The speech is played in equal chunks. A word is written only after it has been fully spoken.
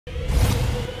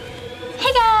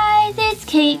Hey guys, it's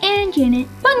Kate and Janet.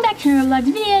 Welcome back to our Roblox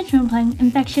video. Today I'm playing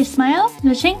Infectious Smile,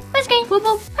 switching my screen, whoop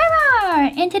whoop,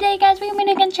 hurrah! And today guys, we're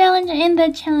making a challenge, and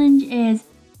the challenge is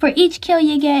for each kill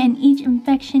you get and each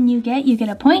infection you get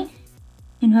a point.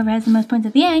 And whoever has the most points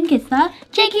at the end gets the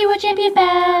JK World Champion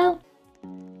belt.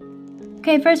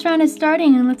 Okay, first round is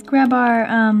starting, and let's grab our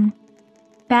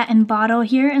bat and bottle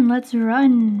here, and let's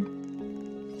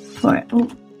run for it. Oh.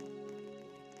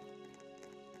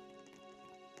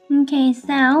 Okay,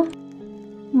 so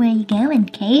where you going,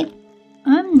 Kate?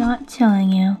 I'm not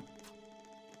telling you.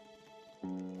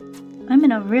 I'm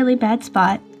in a really bad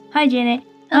spot. Hi, Janet.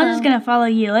 I'm just gonna follow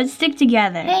you. Let's stick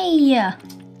together. Hey!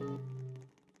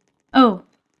 Oh,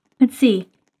 let's see.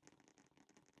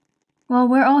 Well,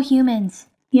 we're all humans.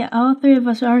 Yeah, all three of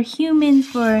us are humans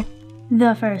for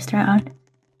the first round.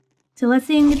 So let's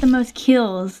see who can get the most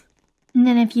kills. And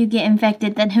then if you get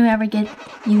infected, then whoever gets,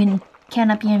 you can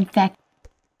count up your infections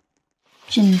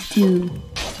too.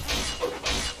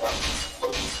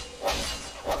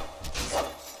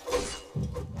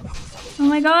 Oh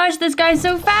my gosh, this guy's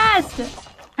so fast!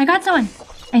 I got someone,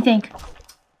 I think.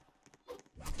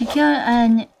 I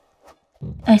killed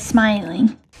a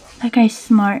smiling. That guy's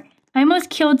smart. I almost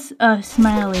killed a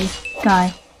smiley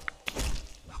guy.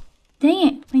 Dang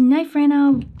it, my knife ran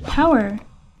out of power.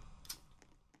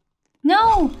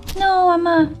 No,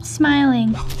 I'm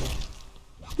smiling.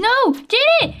 No,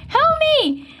 Janet, help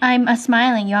me! I'm a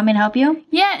smiling. You want me to help you?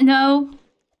 Yeah, no.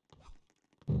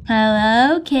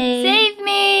 Hello, Kate. Save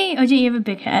me! Oh, Janet, you have a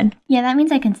big head. Yeah, that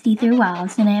means I can see through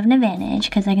walls, and I have an advantage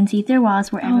because I can see through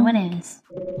walls where everyone is.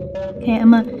 Okay,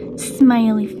 I'm a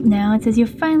smiley now. It says you're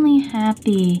finally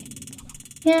happy.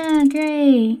 Yeah,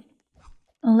 great.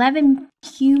 11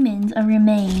 humans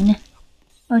remain.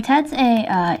 Oh, Ted's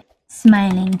a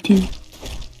smiling too.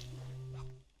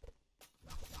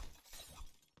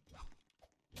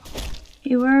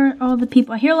 Okay, where are all the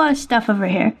people? I hear a lot of stuff over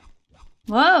here.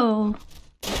 Whoa!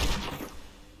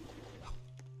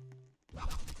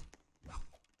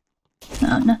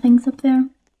 No, nothing's up there.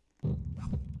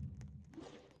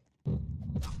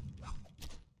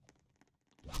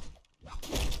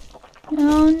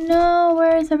 Oh no,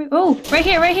 where is every— oh, right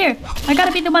here, right here! I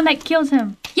gotta be the one that kills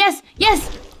him. Yes,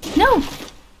 yes! No!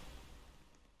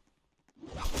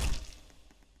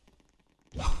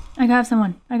 I got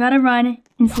someone. I gotta run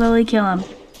and slowly kill him.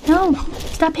 No!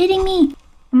 Stop hitting me!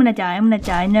 I'm gonna die, I'm gonna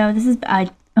die. No, this is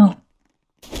bad. Oh.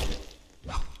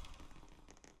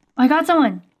 I got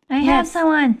someone! I have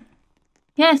someone.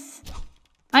 Yes!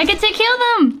 I get to kill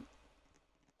them!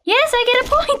 Yes, I get a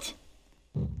point!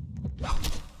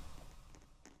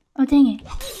 Oh, dang it.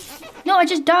 No, I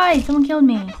just died. Someone killed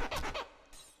me.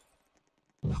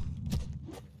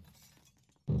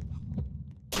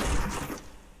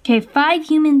 Okay, 5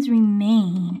 humans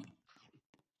remain.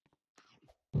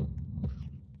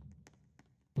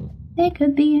 They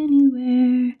could be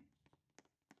anywhere.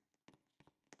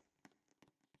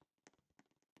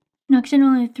 Actually,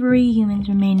 only 3 humans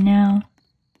remain now.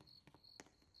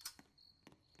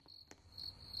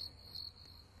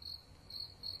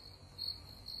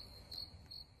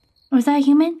 Was that a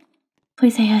human?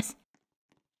 Please say yes.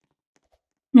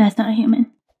 No, it's not a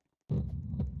human.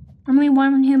 Only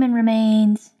 1 human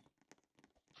remains.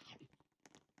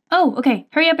 Oh, okay.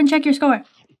 Hurry up and check your score.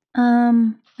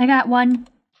 I got 1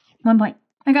 point.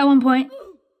 I got 1 point.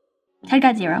 Ted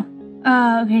got 0.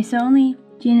 Okay, so only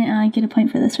Janet and I get a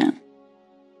point for this round.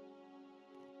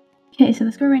 Okay, so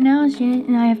the score right now is Janet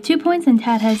and I have 2 points and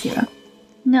Tad has 0.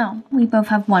 No, we both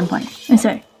have 1 point. I'm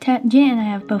sorry. Janet and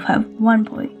I both have 1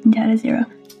 point and Tad has 0.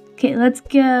 Okay, let's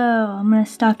go. I'm gonna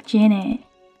stalk Janet.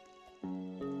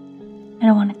 I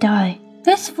don't want to die.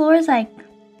 This floor is like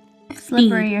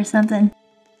slippery or something.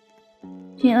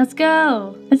 Janet, let's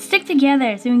go. Let's stick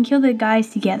together so we can kill the guys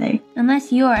together.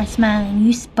 Unless you're a smiling,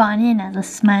 you spawn in as a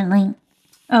smiling.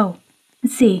 Oh,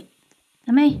 let's see.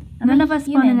 None of us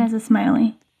spawn in as a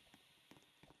smiley.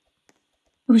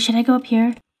 Oh, should I go up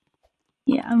here?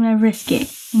 Yeah, I'm gonna risk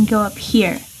it and go up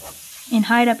here. And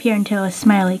hide up here until a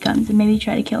smiley comes and maybe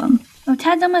try to kill him. Oh,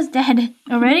 Tad's almost dead.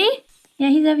 Already? Yeah,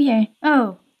 he's over here.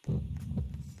 Oh.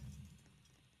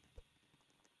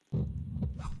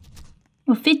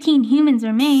 Well, 15 humans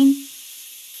remain.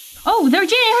 Oh, they're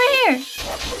Janet right here!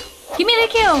 Give me the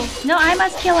kill! No, I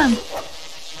must kill him.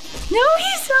 No,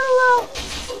 he's so low!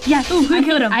 Yeah, ooh, who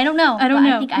killed him? I don't know. I don't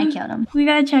know. I think I killed him. We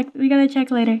gotta check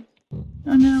later.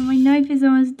 Oh no, my knife is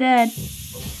almost dead.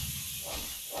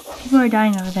 People are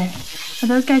dying over there. Oh,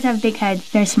 those guys have big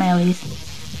heads. They're smileys.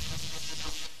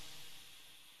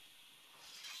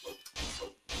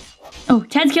 Oh,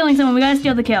 Ted's killing someone. We gotta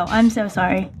steal the kill. I'm so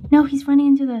sorry. No, he's running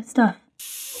into the stuff.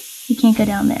 He can't go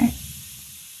down there.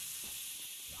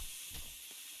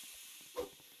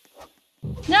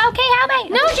 Okay, help me.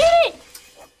 No, Janet.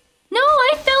 No,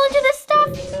 I fell into this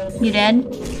stuff. You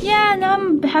did? Yeah,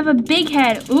 now I have a big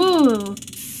head. Ooh,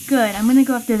 good. I'm gonna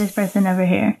go after this person over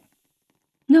here.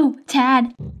 No,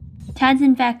 Tad. Tad's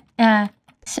in fact,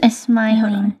 smiling.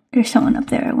 Hold on. There's someone up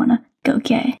there I wanna go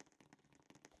get.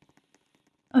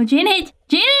 Oh, Janet!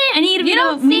 Janet! I need to be the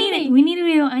one. We need to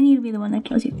be the I need to be the one that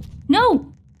kills you.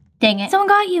 No! Dang it. Someone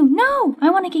got you. No! I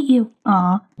wanna get you.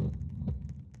 Aw.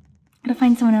 Gotta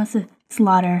find someone else to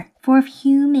slaughter. 4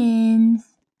 humans.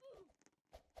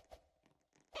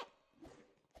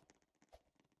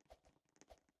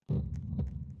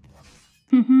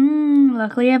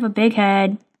 Luckily I have a big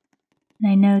head.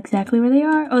 And I know exactly where they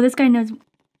are. Oh, this guy knows.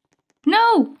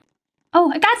 No!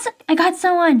 Oh, I got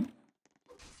someone.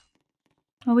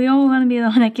 Oh, we all want to be the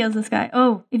one that kills this guy.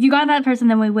 Oh, if you got that person,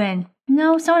 then we win.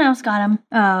 No, someone else got him.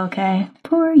 Oh, okay.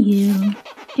 Poor you.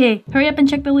 Okay, hurry up and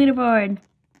check the leaderboard.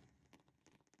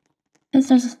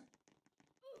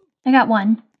 I got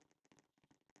 1.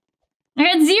 I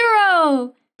got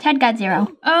 0! Ted got 0.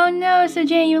 Oh no, so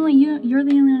Jane, you're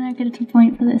the only one that got a 2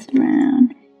 point for this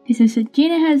round. Okay, so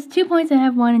Gina has 2 points, I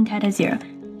have 1, and Ted has 0.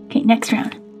 Okay, next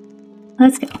round.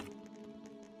 Let's go.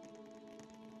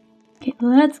 Okay,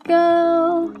 let's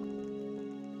go.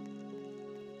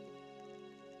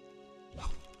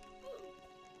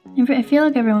 I feel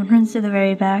like everyone runs to the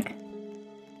very back.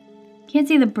 Can't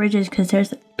see the bridges because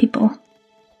there's people.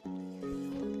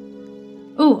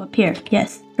 Ooh, up here.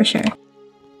 Yes, for sure.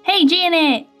 Hey,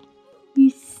 Janet!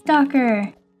 You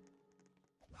stalker.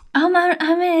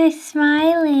 I'm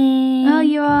smiling. Oh,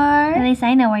 you are? At least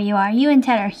I know where you are. You and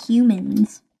Ted are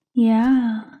humans.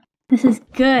 Yeah. This is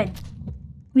good.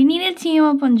 We need to team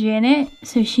up on Janet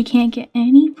so she can't get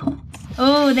any points.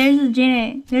 Oh, there's a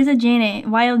Janet. There's a Janet.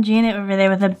 Wild Janet over there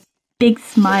with a big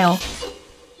smile.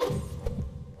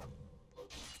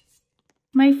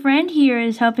 My friend here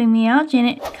is helping me out.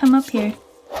 Janet, come up here.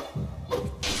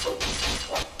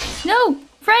 No!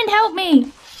 Friend, help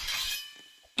me!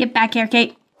 Get back here,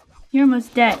 Kate. You're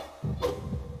almost dead.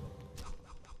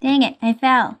 Dang it, I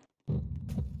fell.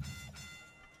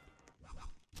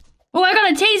 Oh, I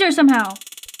got a taser somehow.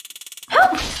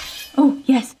 Help! Oh,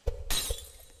 yes.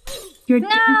 You're No!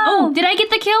 Oh, did I get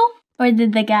the kill? Or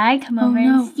did the guy come over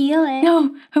and steal it?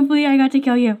 No, hopefully I got to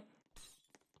kill you.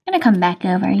 I'm gonna come back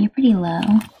over. You're pretty low.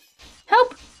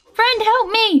 Help! Friend,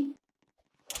 help me!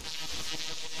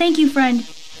 Thank you, friend.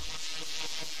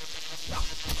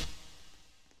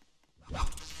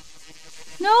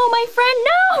 No, my friend,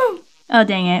 no! Oh,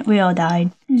 dang it. We all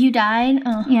died. You died?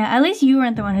 Oh. Yeah, at least you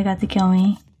weren't the one who got to kill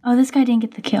me. Oh, this guy didn't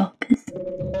get the kill because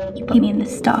you put me in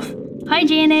this stuff. Hi,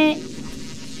 Janet.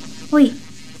 Wait.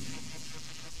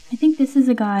 I think this is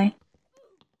a guy.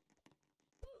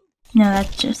 No,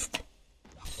 that's just...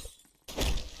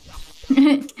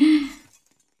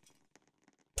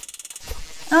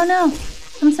 Oh no!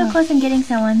 I'm so close to getting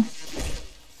someone.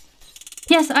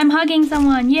 Yes, I'm hugging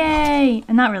someone! Yay!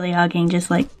 I'm not really hugging, just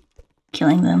like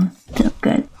killing them. So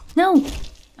good. No!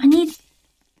 I need...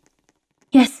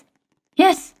 Yes!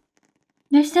 Yes!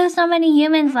 There's still so many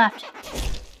humans left.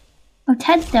 Oh,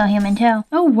 Ted's still human too.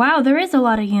 Oh wow, there is a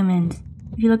lot of humans.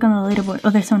 If you look on the leaderboard. Oh,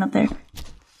 there's someone up there.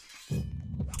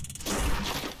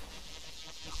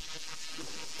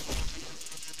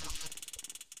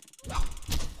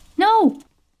 No!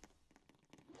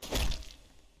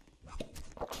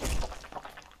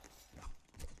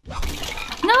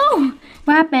 No!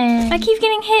 What happened? I keep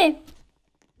getting hit.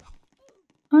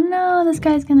 Oh no, this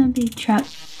guy's gonna be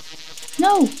trapped.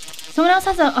 No! Someone has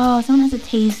a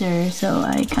taser, so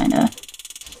I kinda...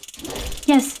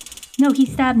 Yes! No, he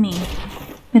stabbed me.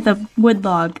 With a wood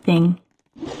log thing.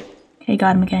 Okay,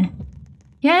 got him again.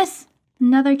 Yes!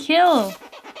 Another kill!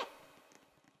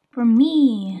 For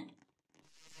me.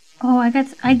 Oh, I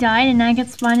died and I got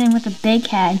spawned in with a big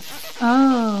head.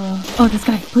 Oh. Oh, this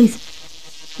guy, please.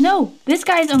 No! This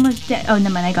guy's almost dead. Oh,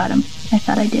 never mind, I got him. I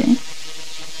thought I didn't.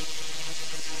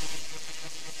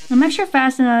 I'm extra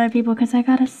fast than other people because I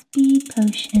got a speed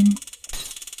potion.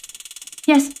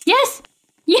 Yes! Yes!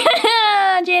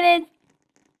 Yeah! Janet!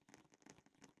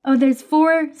 Oh, there's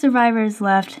 4 survivors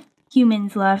left.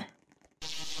 Humans left.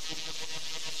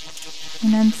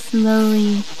 And I'm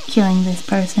slowly killing this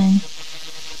person.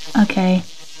 Okay.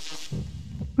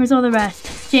 Where's all the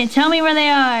rest? Janet, tell me where they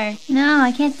are! No,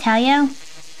 I can't tell you.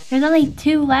 There's only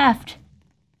 2 left.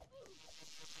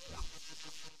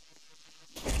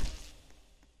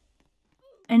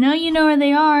 I know you know where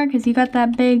they are because you got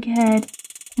that big head.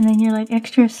 And then you're like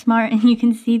extra smart and you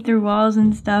can see through walls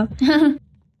and stuff.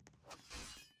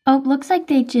 Oh, looks like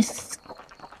they just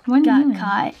got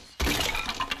caught.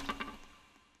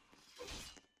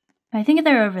 I think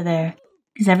they're over there.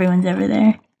 Because everyone's over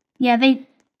there. Yeah,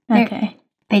 Okay.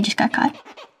 They just got caught.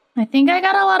 I think I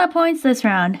got a lot of points this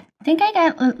round. I think I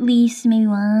got at least maybe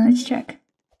one. Let's check.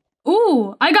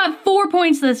 Ooh, I got 4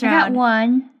 points this round. I got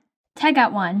 1. Tad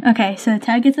got 1. Okay, so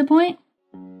Tad gets a point,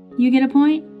 you get a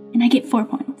point, and I get 4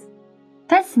 points.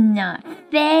 That's not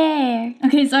fair.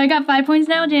 Okay, so I got 5 points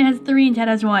now, Jan has 3 and Tad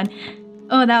has 1.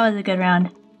 Oh, that was a good round.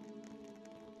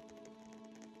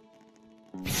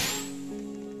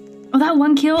 Oh, that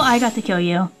one kill, I got to kill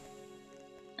you.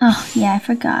 Oh, yeah, I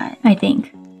forgot. I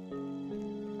think.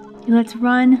 Okay, let's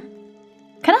run.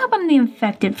 Kinda hope I'm the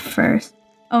infected first.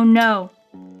 Oh no.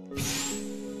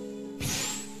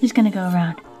 Just gonna go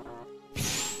around.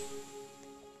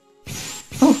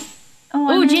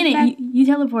 Oh, Janet, you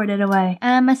teleported away.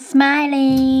 I'm a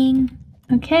smiling.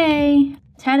 Okay.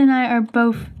 Tad and I are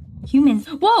both humans.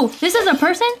 Whoa, this is a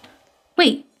person?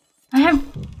 Wait, I have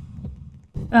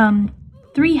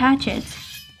 3 hatchets.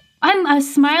 I'm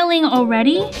smiling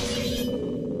already?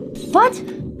 What?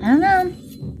 I don't know.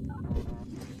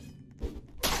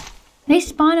 They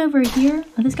spawn over here.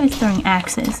 Oh, this guy's throwing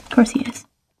axes. Of course he is.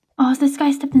 Oh, this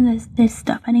guy stepped in this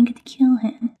stuff. I didn't get to kill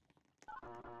him.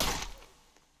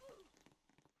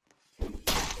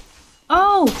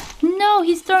 Oh, no,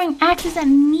 he's throwing axes at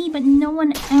me, but no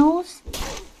one else.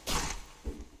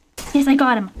 Yes, I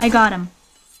got him. I got him.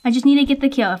 I just need to get the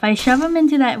kill. If I shove him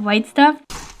into that white stuff,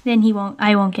 then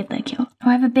I won't get the kill. Oh,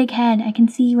 I have a big head. I can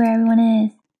see where everyone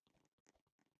is.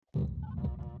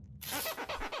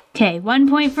 Okay, 1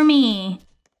 point for me.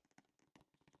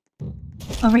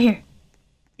 Over here.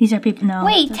 These are people. No.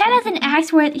 Wait, Tad has an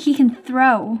axe where he can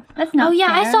throw. That's not Oh, yeah,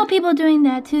 fair. I saw people doing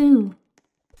that too.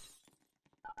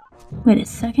 Wait a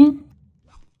second.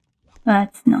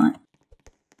 That's not.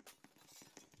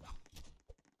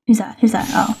 Who's that? Who's that?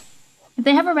 Oh. If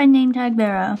they have a red name tag,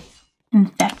 they're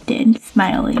infected,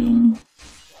 smiling.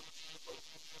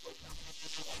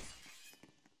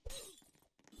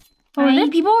 Oh, are there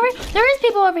people over here? There is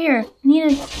people over here. I need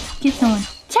to get someone.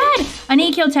 Tad! I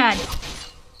need to kill Tad.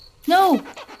 No.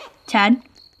 Tad.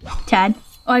 Tad.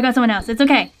 Oh, I got someone else. It's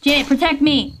okay. Janet, protect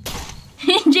me.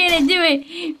 Janet, do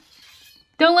it.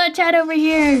 Don't let Tad over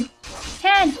here.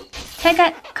 Tad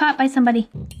got caught by somebody.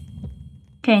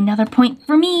 Okay, another point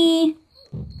for me.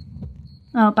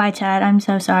 Oh, bye, Tad. I'm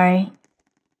so sorry.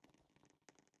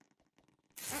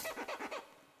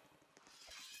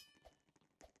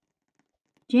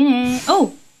 Janet.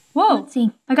 Oh, whoa. Let's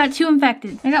see. I got 2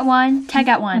 infected. I got 1. Tad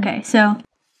got 1. Okay, so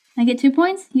I get 2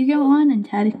 points, you get 1, and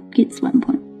Tad gets 1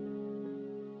 point.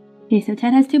 Okay, so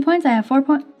Tad has 2 points, I have 4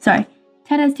 points. Sorry.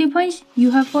 Tad has 2 points,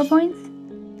 you have 4 points,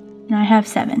 and I have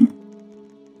 7.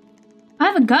 I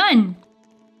have a gun!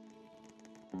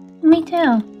 Me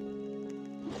too.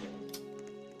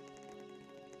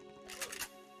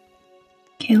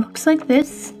 Okay, looks like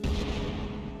this.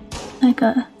 Like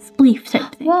a spleef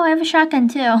type thing. Whoa, I have a shotgun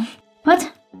too.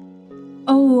 What?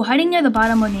 Oh, hiding near the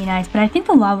bottom would be nice, but I think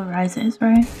the lava rises,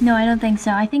 right? No, I don't think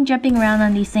so. I think jumping around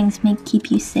on these things may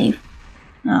keep you safe.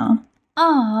 Oh.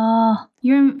 Oh.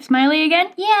 You're Smiley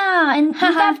again? Yeah, and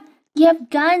you have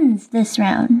guns this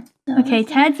round. So okay,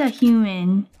 Tad's a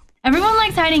human. Everyone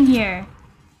likes hiding here.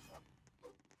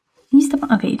 Can you step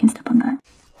on? Okay, you can step on that.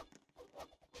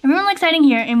 Everyone likes hiding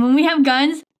here, and when we have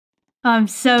guns, I'm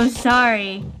so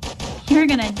sorry. You're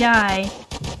gonna die.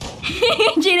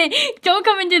 Jaden, don't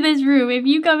come into this room. If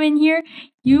you come in here,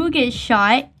 you will get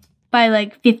shot by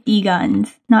like 50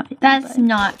 guns. Not 50, That's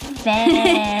not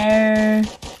fair.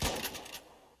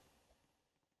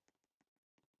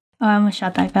 Oh, I almost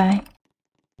shot that guy.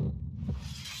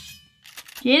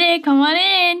 Jaden, come on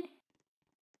in.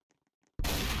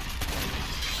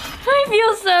 I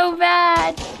feel so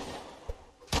bad.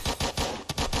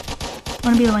 I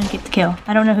want to be the one to get the kill.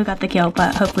 I don't know who got the kill,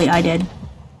 but hopefully I did.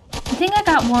 I think I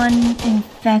got 1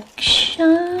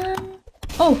 infection.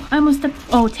 Oh, I almost...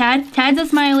 Oh, Tad. Tad's a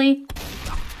smiley.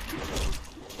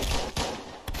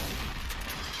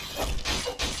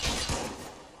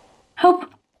 Help.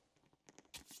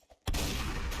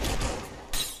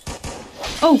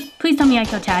 Oh, please tell me I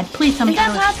killed Tad. Please tell me It's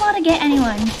impossible to get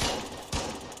anyone.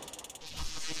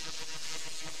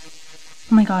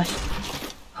 Oh my gosh.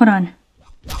 Hold on.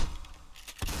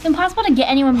 It's impossible to get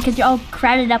anyone because you're all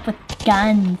crowded up with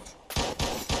guns.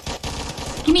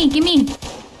 Gimme, gimme.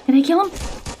 Did I kill him?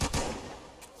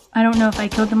 I don't know if I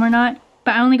killed him or not,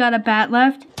 but I only got a bat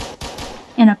left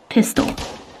and a pistol.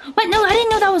 What? No, I didn't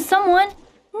know that was someone.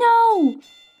 No.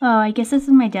 Oh, I guess this is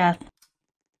my death.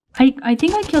 I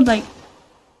think I killed like...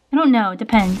 I don't know. It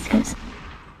depends because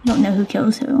I don't know who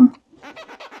kills who.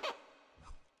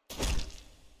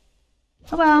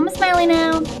 Oh well, I'm a smiley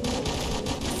now.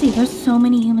 Let's see, there's so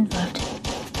many humans left.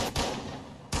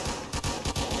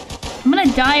 I'm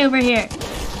gonna die over here.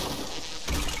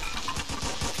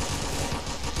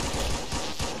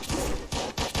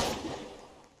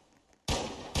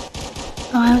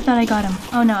 Oh, I thought I got him.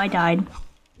 Oh no, I died.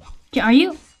 Are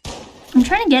you? I'm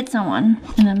trying to get someone,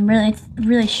 and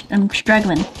I'm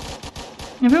struggling.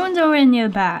 Everyone's over in the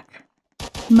back.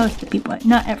 Most of the people,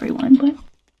 not everyone, but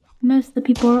most of the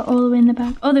people are all the way in the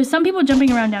back. Oh, there's some people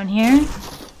jumping around down here.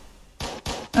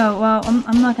 Oh, well,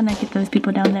 I'm not gonna get those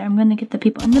people down there. I'm gonna get the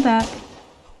people in the back.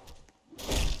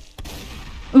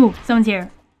 Ooh, someone's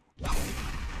here.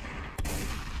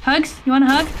 Hugs? You want a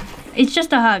hug? It's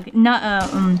just a hug, not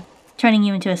turning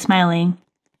you into a smiling.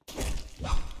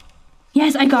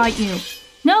 Yes, I got you.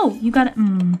 No, you got it.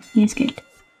 You escaped.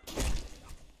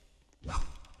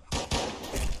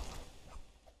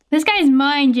 This guy's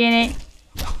mine, Janet.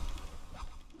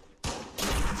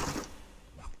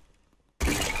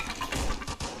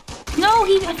 No,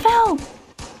 he fell.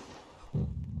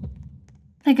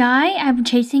 The guy I'm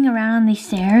chasing around on these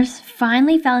stairs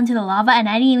finally fell into the lava, and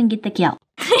I didn't even get the kill.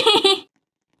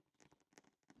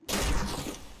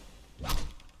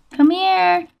 Come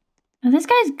here. Oh, this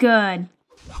guy's good.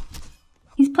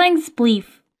 He's playing Spleef.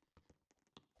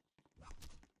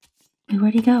 Hey,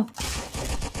 where'd he go?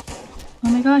 Oh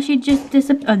my gosh, he just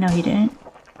disappeared. Oh no, he didn't.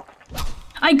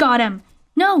 I got him.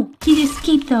 No, he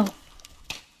escaped though.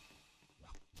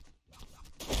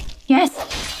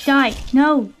 Yes, die.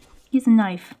 No, he has a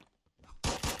knife.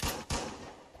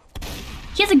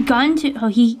 He has a gun too. Oh,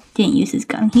 he didn't use his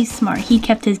gun. He's smart. He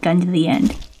kept his gun to the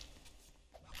end.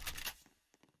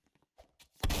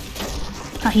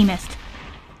 Oh, he missed.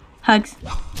 Hugs.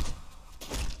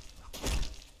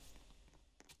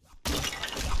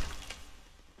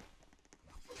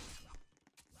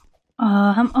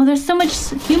 Oh, there's so much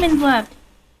humans left.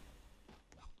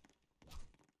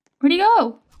 Where'd he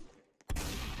go?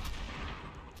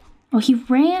 Oh, he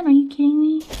ran? Are you kidding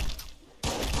me?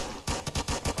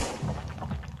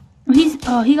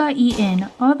 Oh, he got eaten.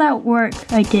 All that work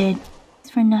I did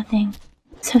is for nothing.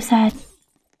 So sad.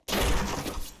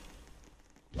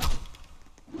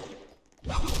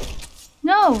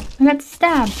 No, I got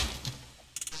stabbed.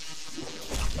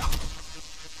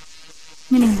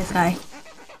 I'm hitting this guy.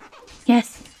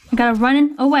 Yes, I gotta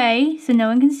run away so no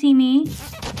one can see me.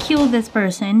 Kill this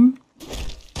person.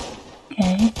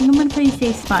 Okay, I think I'm in a pretty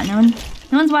safe spot. No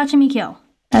one's watching me kill.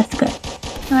 That's good.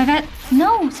 Oh,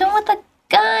 no, someone with a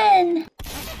gun.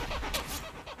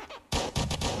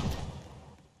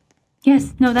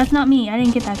 Yes, no, that's not me. I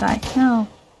didn't get that guy. No.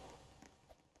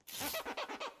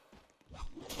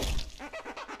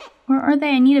 Where are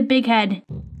they? I need a big head.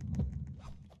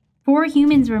 4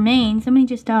 humans remain. Somebody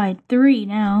just died. 3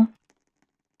 now.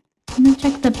 I'm gonna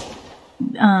check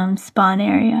the spawn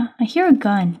area. I hear a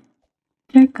gun.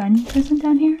 Is there a gun present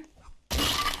down here?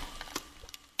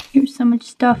 Here's so much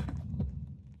stuff.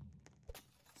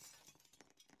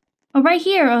 Oh, right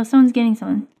here. Oh, someone's getting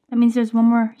someone. That means there's one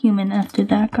more human after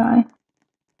that guy.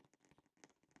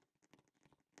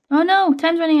 Oh no,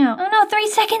 time's running out. Oh no, 3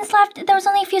 seconds left. There was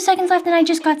only a few seconds left and I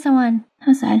just got someone.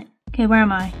 How sad. Okay, where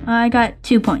am I? I got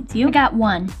 2 points. You? I got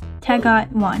 1. Tag got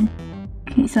 1.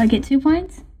 Okay, so I get 2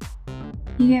 points.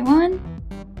 You get 1.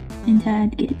 And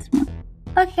Tad gets 1.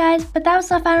 Okay guys, but that was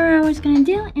the final round I was gonna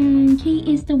do, and Kate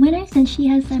is the winner since she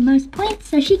has the most points,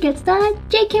 so she gets the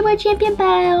JK World Champion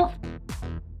belt.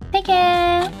 Thank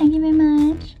you. Thank you very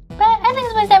much. But I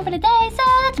think that's time for today, so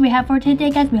that's what we have for today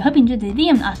guys. We hope you enjoyed the video.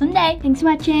 Have an awesome day. Thanks for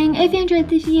watching. If you enjoyed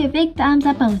this video, big thumbs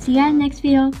up and we'll see you guys next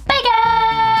video. Bye guys!